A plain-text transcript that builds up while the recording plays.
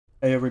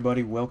Hey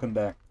everybody, welcome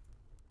back.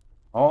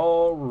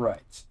 All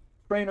right,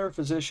 trainer,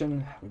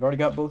 physician, we've already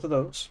got both of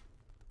those.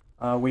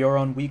 We are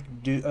on week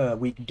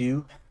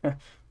 2,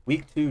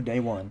 day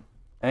 1,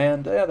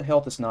 and the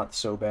health is not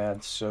so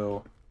bad.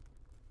 So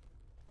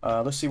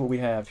let's see what we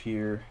have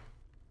here.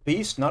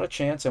 Beast, not a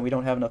chance, and we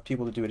don't have enough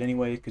people to do it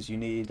anyway because you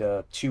need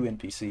 2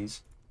 NPCs.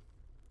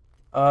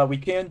 We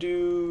can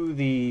do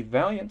the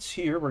Valiants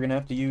here. We're gonna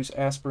have to use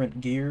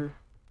aspirant gear,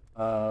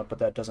 but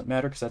that doesn't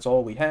matter because that's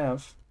all we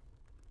have.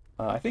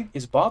 I think,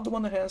 is Bob the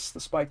one that has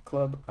the Spike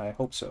Club? I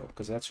hope so,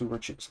 because that's who we're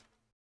choosing.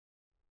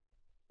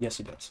 Yes,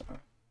 he does. All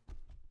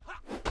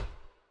right.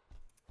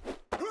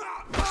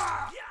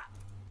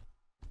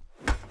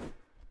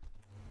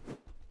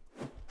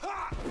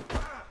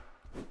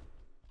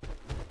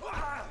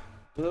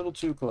 A little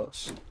too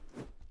close.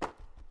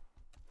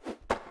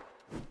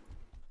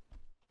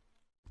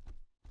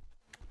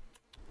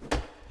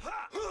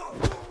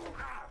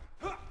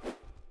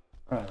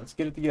 Alright, let's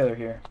get it together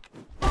here.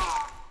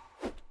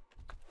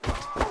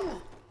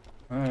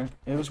 Alright,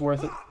 it was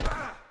worth it.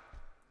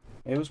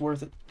 It was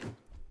worth it.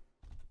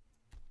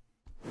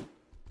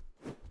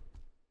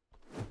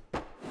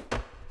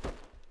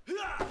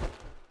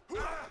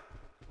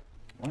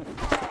 What?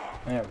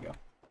 There we go.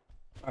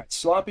 Alright,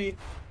 sloppy,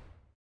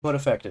 but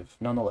effective,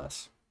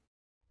 nonetheless.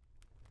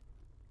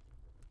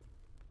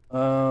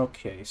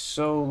 Okay,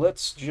 so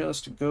let's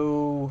just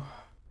go...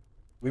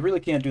 We really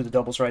can't do the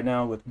doubles right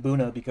now with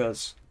Buna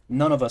because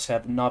none of us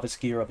have novice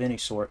gear of any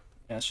sort,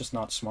 and it's just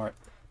not smart.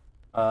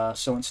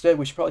 So instead,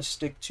 we should probably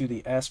stick to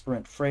the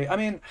aspirant fray. I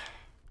mean,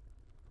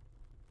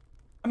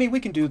 we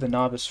can do the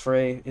novice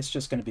fray. It's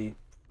just going to be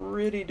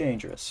pretty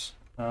dangerous.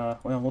 Well,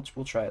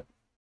 we'll try it.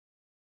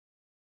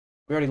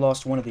 We already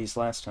lost one of these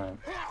last time.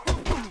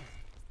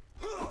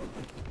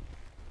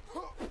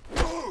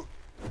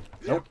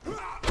 Nope.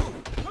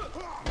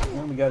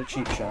 And we got a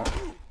cheap shot.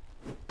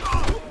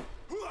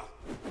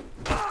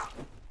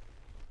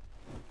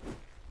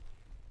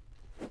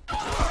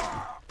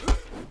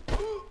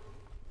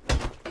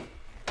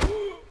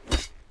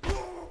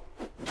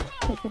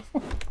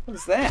 What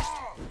is that?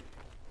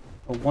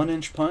 A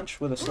 1-inch punch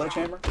with a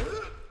sledgehammer?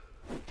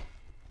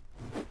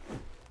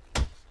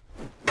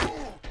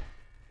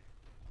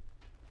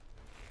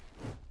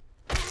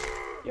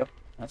 Yep,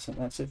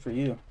 that's it for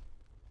you.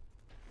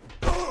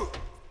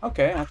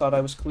 Okay, I thought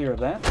I was clear of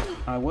that.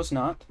 I was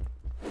not.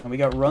 And we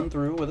got run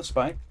through with a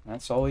spike.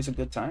 That's always a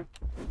good time.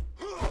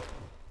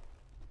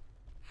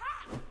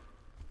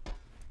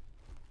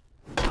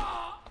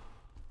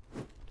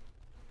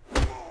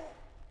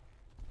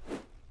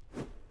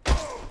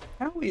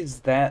 How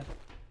is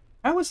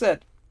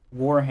that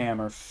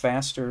Warhammer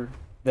faster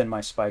than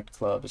my spiked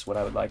club is what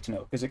I would like to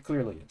know, because it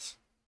clearly is.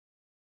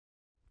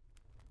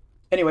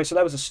 Anyway, so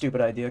that was a stupid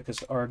idea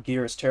because our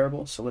gear is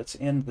terrible, so let's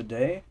end the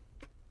day.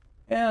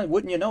 And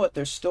wouldn't you know it,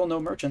 there's still no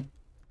merchant.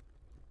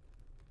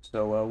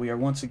 So we are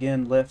once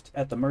again left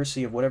at the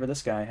mercy of whatever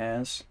this guy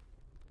has,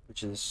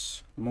 which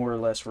is more or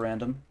less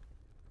random.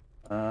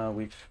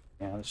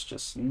 There's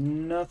just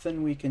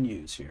nothing we can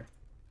use here.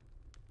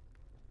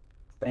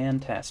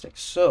 Fantastic.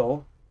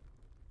 So,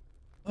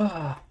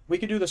 we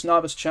could do this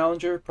Novice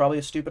Challenger, probably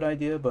a stupid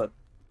idea, but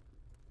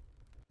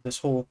this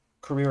whole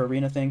career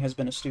arena thing has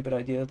been a stupid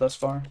idea thus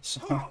far,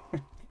 so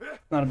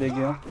not a big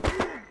deal.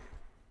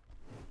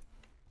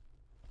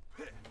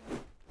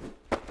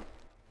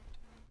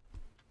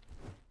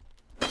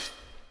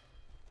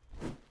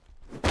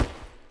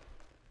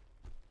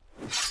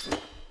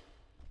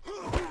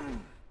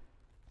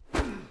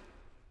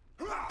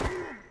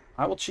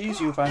 I will cheese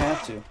you if I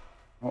have to,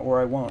 or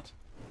I won't.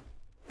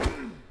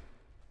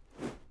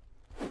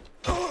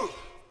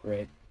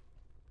 Great.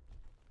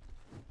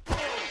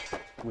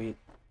 Sweet.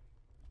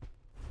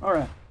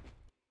 Alright.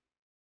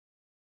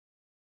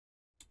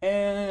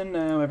 And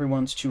now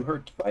everyone's too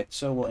hurt to fight,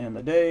 so we'll end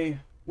the day.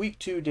 Week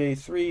 2, day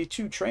 3,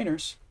 2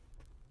 trainers,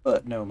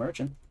 but no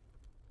merchant.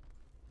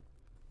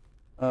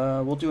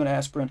 We'll do an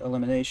aspirant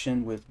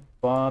elimination with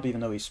Bob,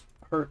 even though he's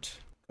hurt,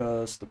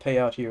 because the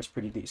payout here is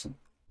pretty decent.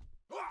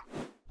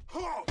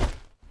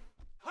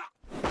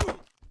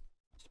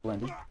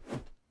 Splendid.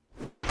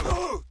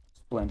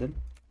 Splendid.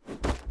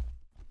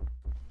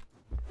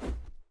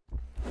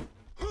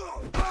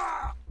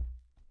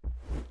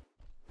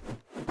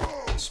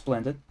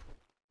 Splendid.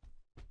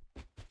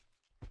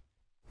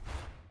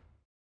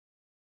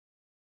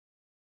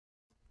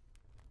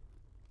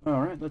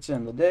 Alright, let's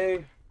end the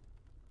day.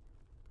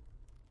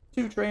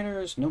 2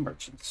 trainers, no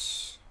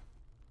merchants.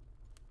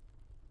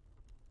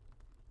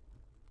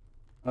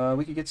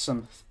 We could get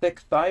some thick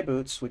thigh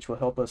boots, which will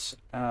help us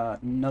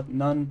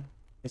none.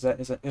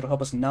 It'll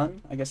help us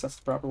none? I guess that's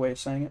the proper way of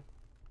saying it.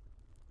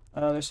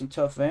 There's some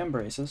tough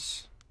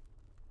vambraces.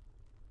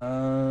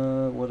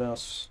 What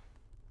else?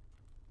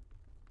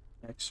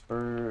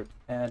 Expert,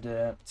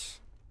 adept.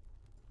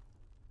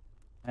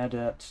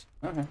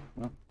 Okay,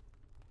 well.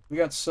 We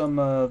got some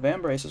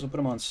vambraces, we'll put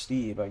them on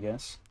Steve, I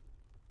guess.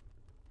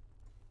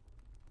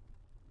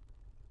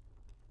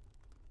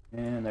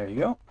 And there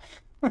you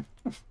go.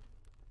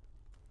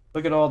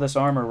 Look at all this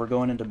armor we're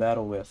going into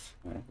battle with.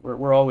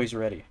 We're always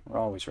ready. We're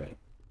always ready.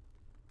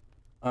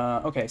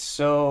 Okay,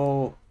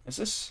 so is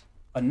this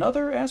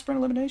another aspirin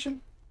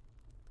elimination?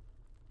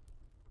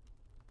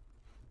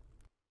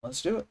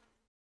 Let's do it.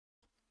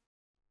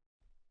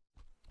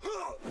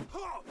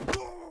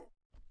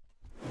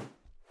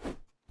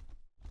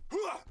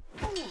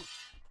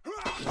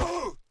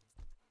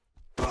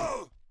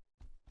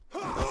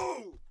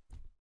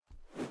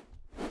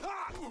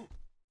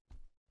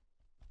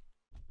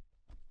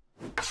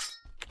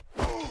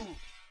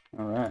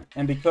 Alright,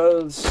 and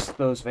because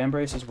those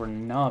Vambraces were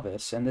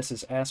novice, and this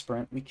is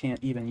aspirant, we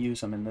can't even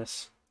use them in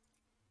this.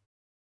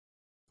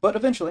 But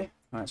eventually.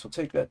 Alright, so we'll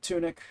take that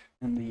tunic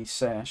and the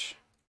sash.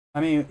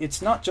 I mean,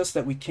 it's not just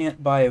that we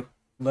can't buy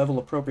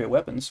level-appropriate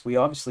weapons, we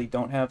obviously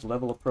don't have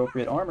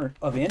level-appropriate armor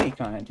of any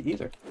kind,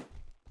 either.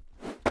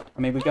 I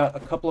mean, we got a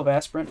couple of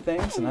aspirant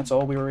things, and that's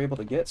all we were able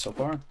to get so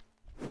far.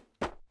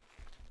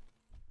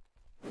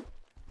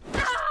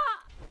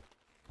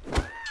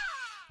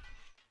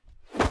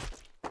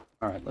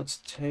 Alright, let's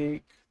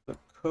take the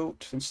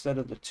coat instead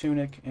of the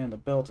tunic, and the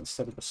belt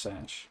instead of the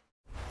sash.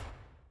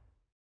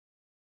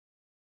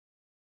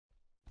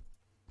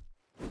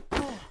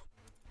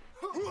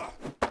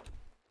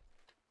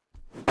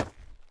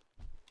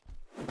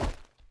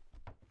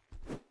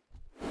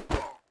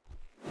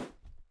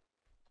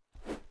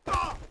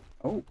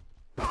 Oh,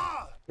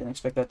 didn't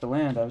expect that to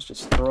land. I was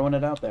just throwing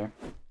it out there.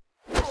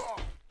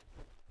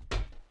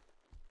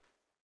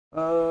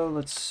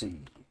 Let's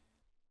see.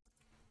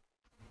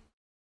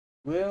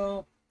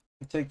 Well,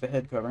 we take the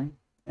head covering.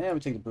 And we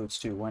take the boots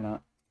too, why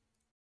not?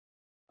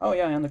 Oh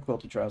yeah, and the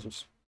quilted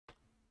trousers.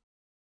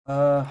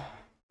 Why?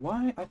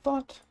 I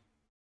thought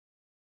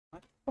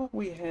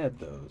we had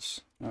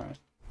those. Alright.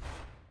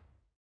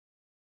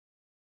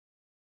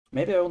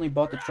 Maybe I only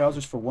bought the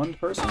trousers for one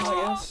person,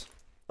 I guess?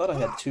 Thought I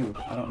had two.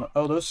 I don't know.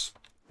 Oh, those...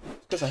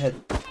 because I had...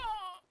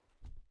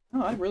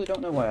 Oh, I really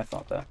don't know why I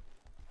thought that.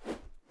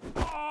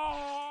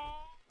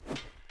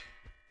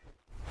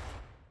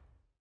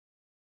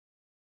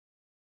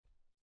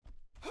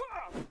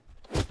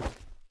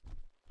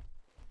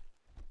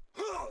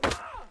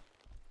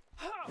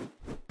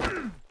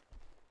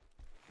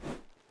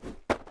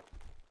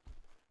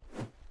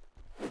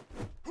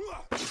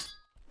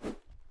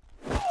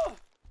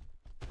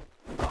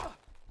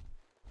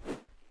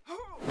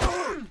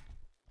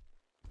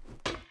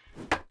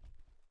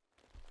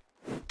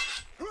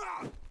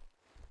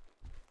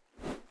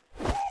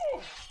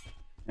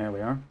 There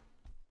we are.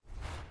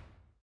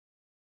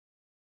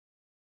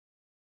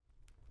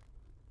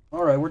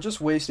 Alright, we're just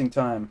wasting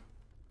time.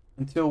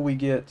 Until we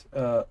get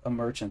a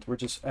merchant. We're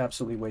just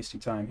absolutely wasting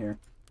time here.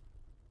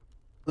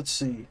 Let's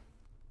see.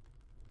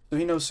 So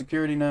he knows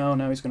security now.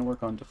 Now he's going to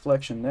work on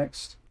deflection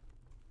next.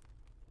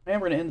 And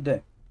we're going to end the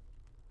day.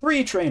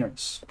 3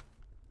 trainers!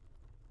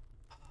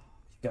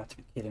 You've got to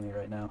be kidding me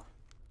right now.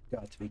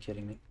 Got to be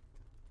kidding me.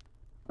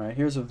 Alright,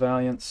 here's a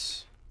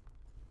Valiance.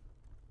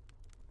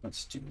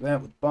 Let's do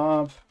that with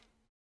Bob.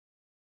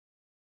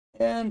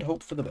 And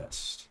hope for the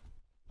best.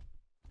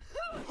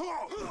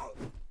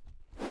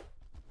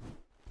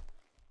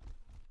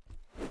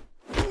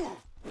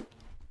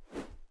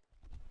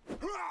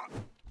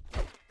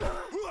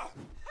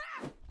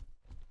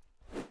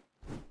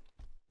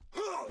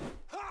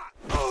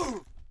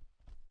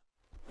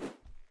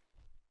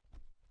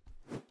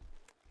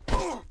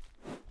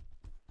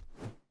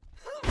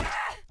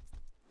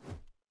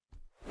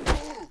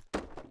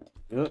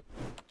 Good.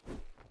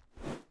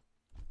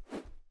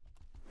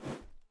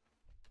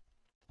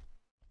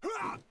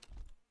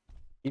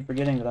 Keep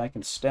forgetting that I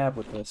can stab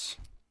with this.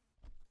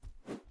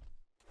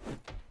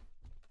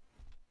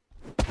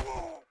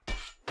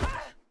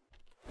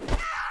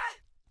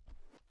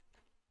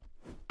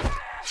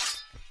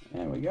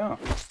 There we go.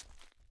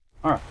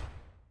 Alright.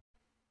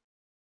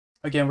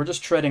 Again, we're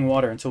just treading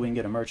water until we can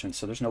get a merchant,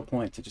 so there's no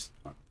point to just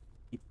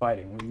keep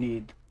fighting. We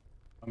need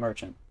a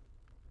merchant.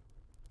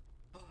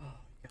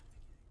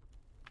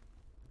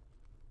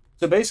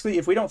 So basically,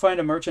 if we don't find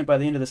a merchant by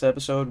the end of this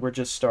episode, we're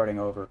just starting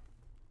over.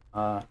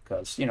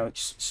 Because, you know,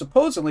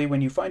 supposedly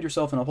when you find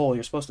yourself in a hole,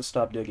 you're supposed to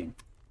stop digging.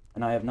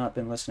 And I have not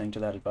been listening to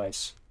that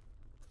advice.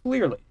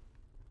 Clearly.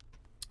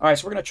 Alright,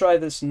 so we're going to try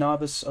this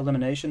novice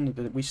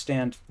elimination. We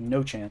stand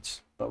no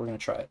chance, but we're going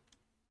to try it.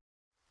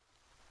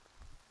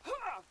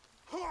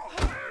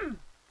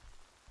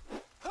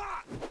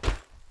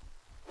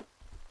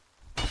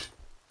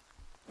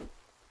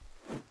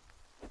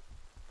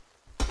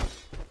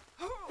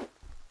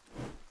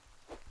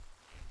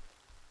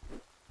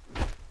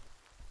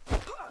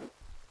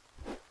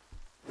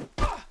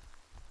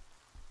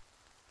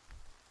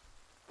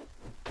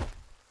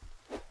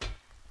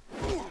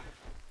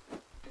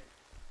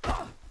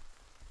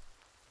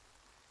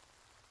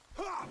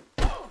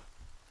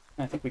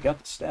 I think we got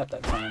the stab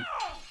that time.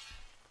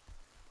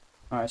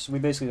 Alright, so we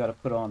basically got to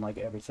put on, like,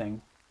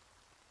 everything.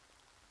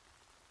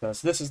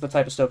 Because this is the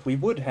type of stuff we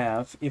would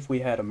have if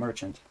we had a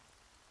merchant.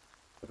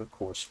 But of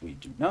course we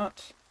do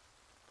not.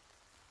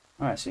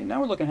 Alright, see,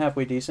 now we're looking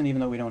halfway decent even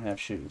though we don't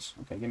have shoes.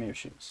 Okay, give me your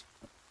shoes.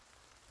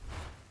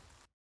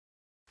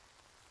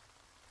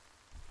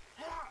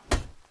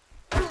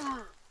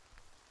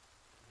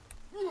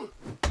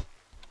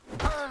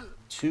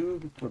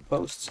 2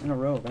 riposts in a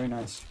row. Very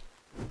nice.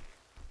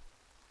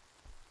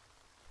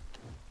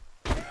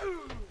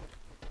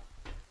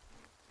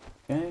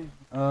 Okay,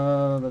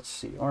 let's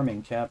see.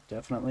 Arming cap,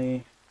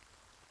 definitely.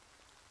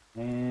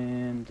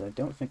 And I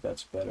don't think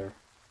that's better.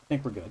 I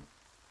think we're good.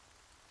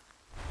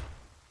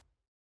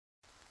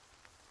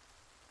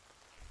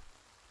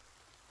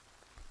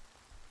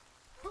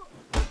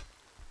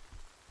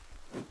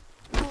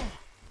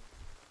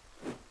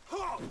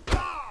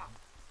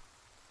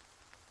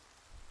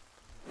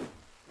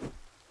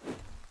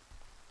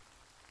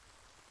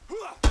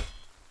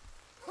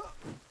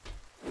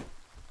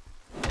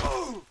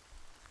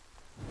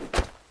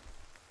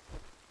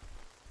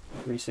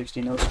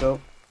 .360 no scope.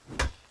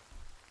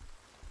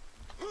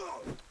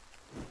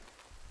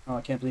 Oh,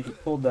 I can't believe he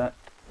pulled that.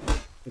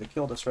 Could have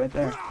killed us right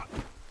there.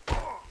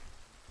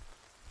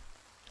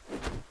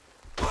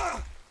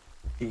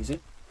 Easy.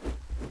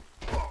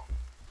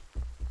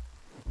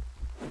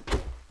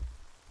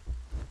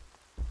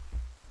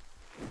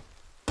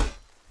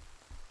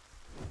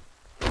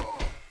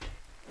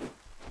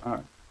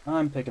 Alright,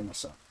 I'm picking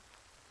this up.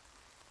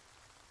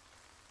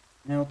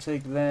 And I'll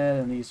take that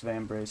and these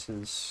van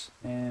braces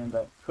and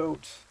that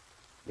coat.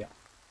 Yeah.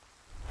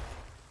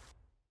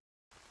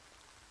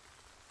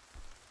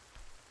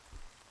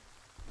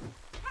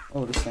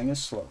 Oh, this thing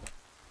is slow.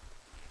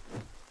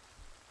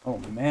 Oh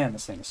man,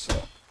 this thing is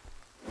slow.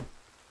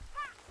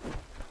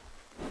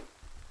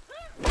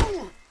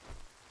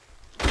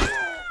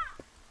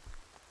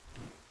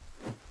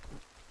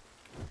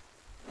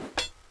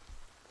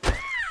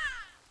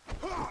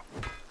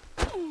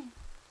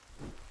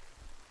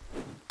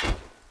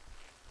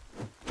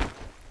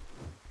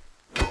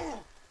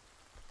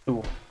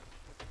 Cool.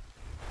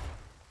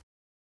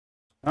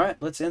 Alright,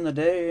 let's end the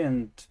day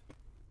and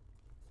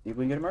see if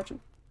we can get a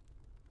merchant.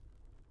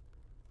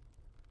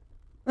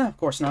 Of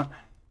course not.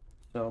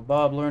 So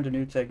Bob learned a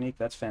new technique.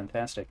 That's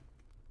fantastic.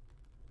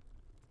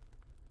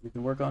 We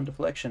can work on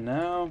deflection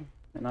now,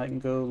 and I can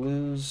go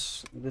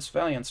lose this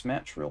Valiance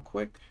match real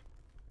quick,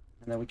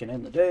 and then we can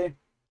end the day.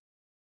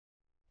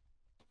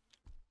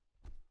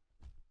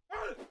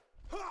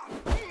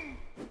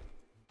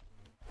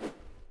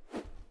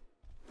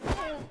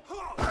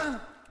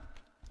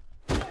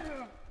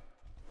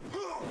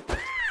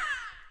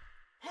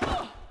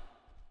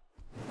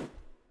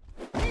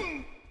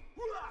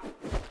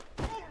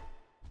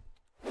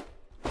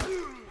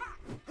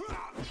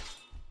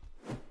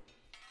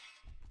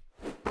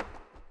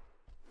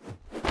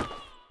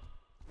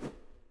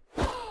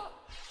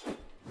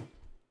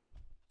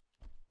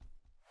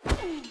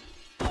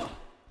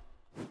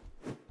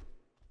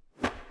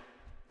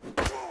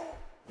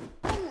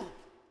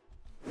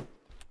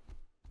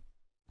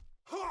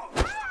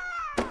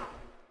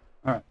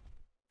 Alright,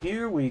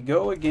 here we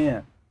go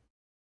again.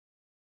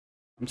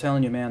 I'm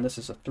telling you, man, this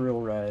is a thrill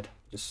ride.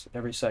 Just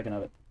every second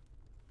of it.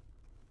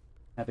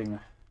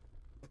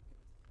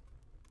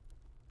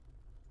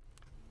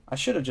 I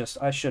should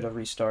have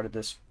restarted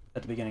this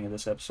at the beginning of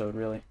this episode,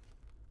 really.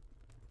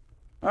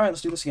 Alright,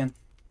 let's do this again.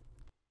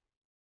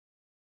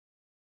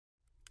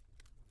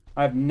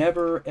 I've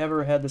never,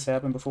 ever had this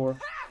happen before.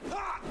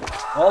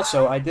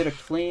 Also, I did a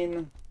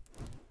clean...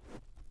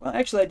 Well,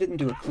 actually, I didn't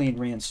do a clean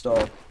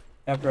reinstall.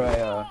 After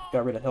I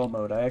got rid of hell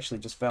mode, I actually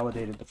just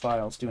validated the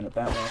files, doing it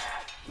that way.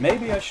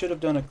 Maybe I should have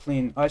done a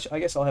clean... I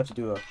guess I'll have to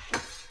do a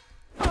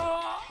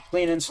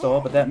clean install,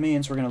 but that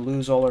means we're going to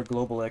lose all our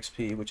global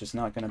XP, which is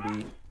not going to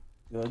be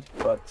good.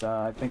 But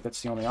I think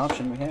that's the only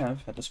option we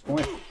have at this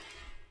point.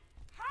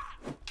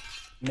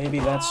 Maybe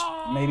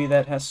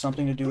that has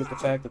something to do with the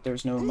fact that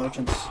there's no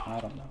merchants.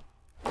 I don't know.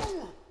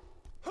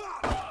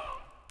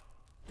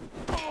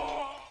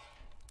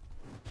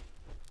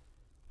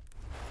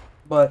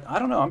 But I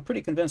don't know. I'm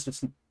pretty convinced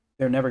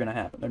they're never going to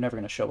happen. They're never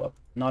going to show up.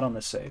 Not on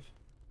this save.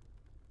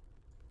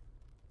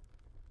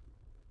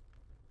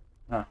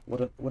 Ah,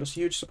 what a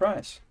huge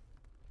surprise.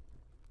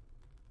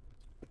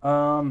 It's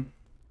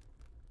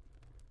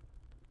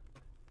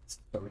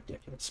so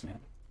ridiculous,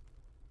 man.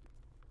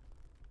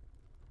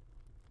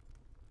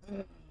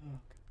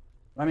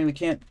 I mean, we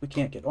can't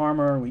get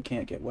armor, we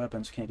can't get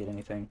weapons, can't get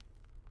anything.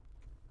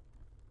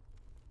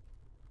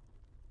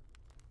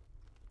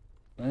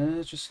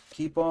 Let's just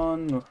keep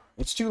on.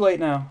 It's too late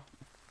now.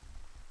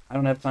 I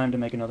don't have time to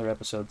make another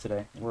episode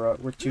today.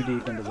 We're too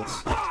deep into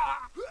this.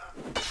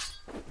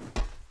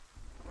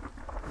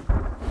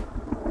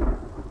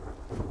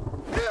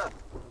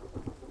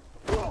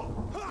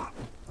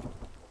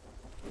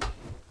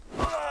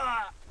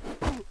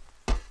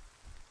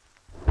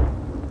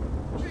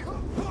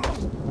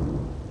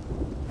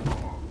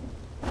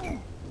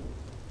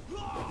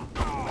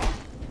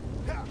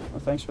 Well,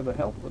 thanks for the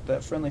help with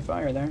that friendly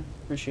fire there.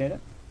 Appreciate it.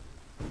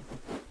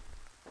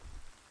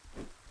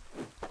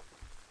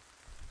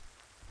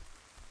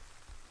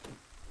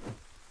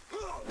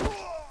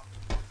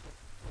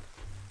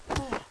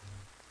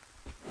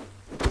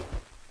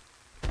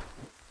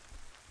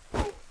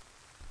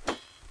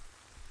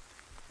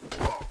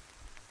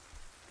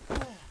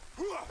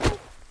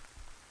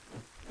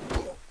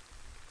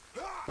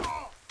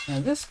 Now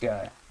this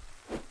guy,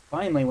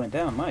 finally went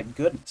down. My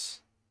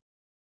goodness.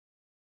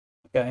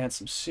 That guy had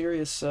some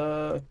serious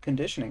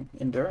conditioning,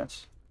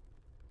 endurance.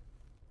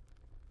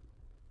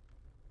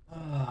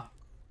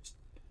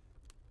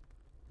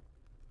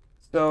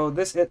 So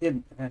this, that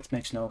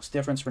makes no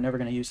difference. We're never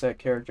going to use that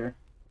character.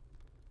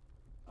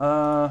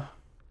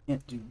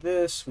 Can't do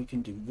this. We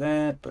can do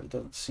that, but it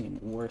doesn't seem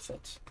worth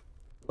it.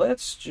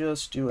 Let's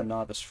just do a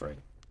novice fray.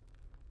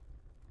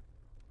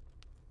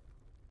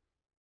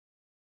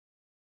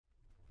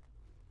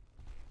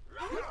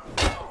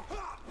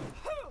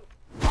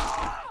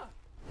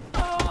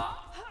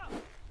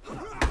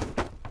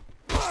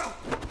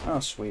 Oh,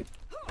 sweet.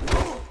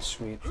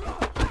 Sweet.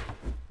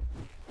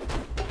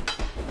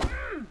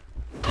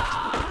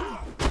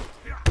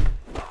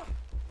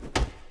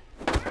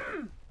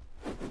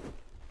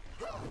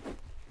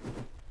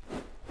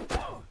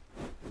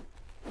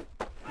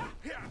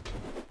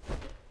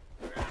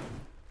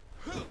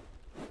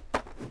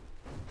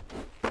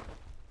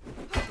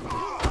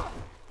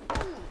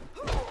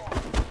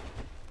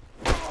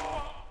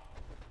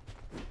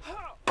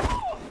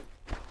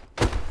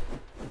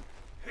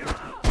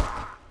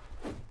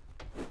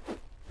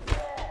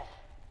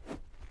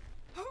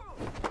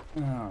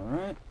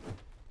 Alright.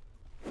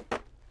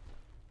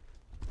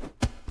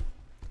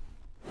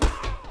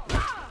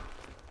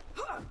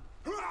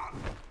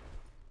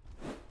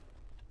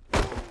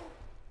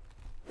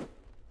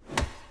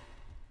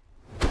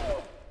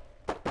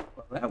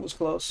 Well, that was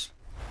close.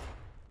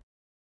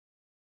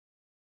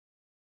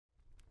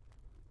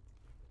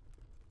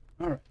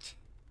 Alright.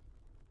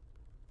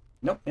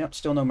 Nope, yep,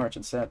 still no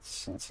merchants.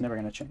 That's never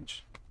gonna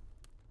change.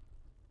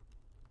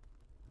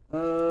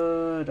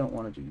 I don't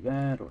want to do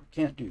that, or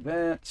can't do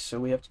that,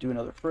 so we have to do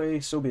another fray,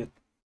 so be it.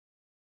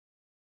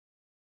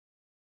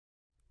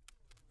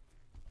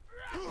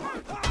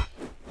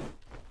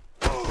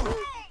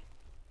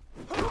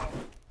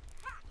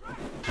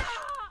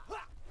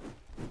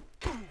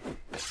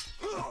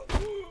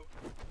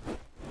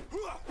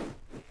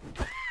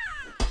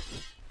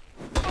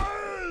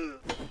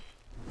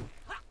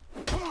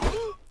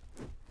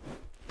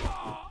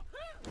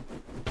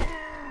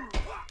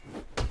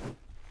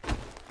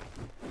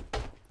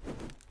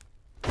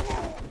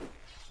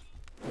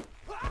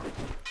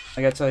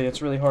 I gotta tell you,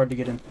 it's really hard to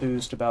get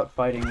enthused about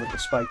fighting with the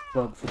spiked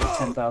club for the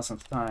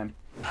 10,000th time.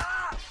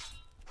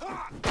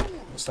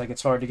 Just like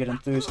it's hard to get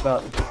enthused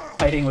about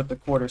fighting with the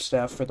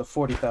quarterstaff for the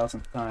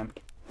 40,000th time.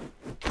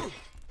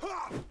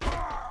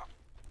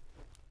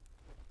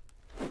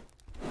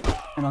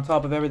 And on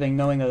top of everything,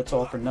 knowing that it's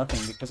all for nothing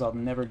because I'll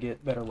never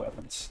get better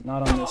weapons.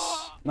 Not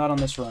on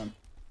this run.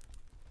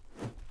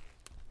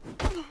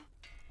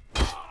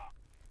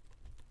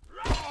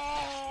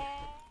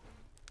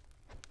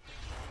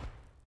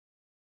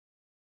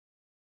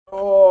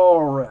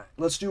 Alright,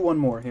 let's do one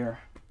more here.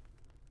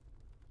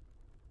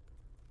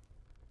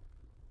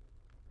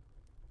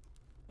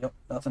 Yep,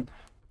 nothing.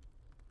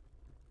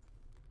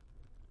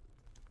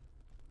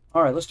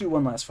 Alright, let's do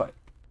one last fight.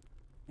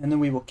 And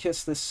then we will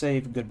kiss this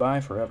save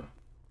goodbye forever.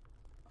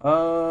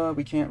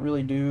 We can't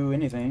really do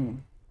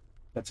anything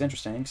that's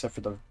interesting, except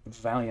for the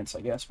Valiants,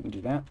 I guess. We can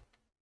do that.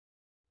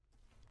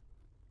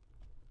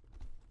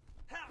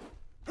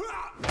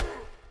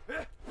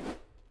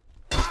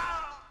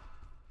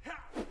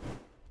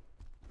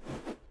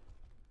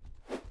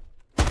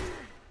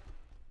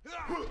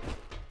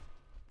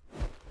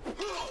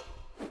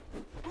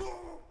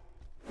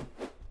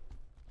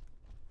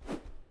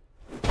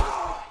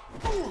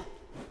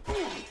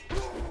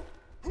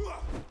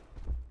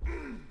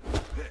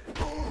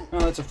 Oh,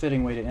 that's a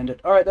fitting way to end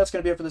it. Alright, that's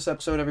going to be it for this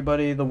episode,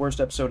 everybody. The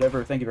worst episode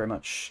ever. Thank you very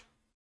much.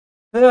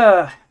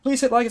 Please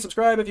hit like and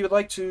subscribe if you would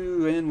like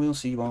to, and we'll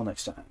see you all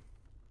next time.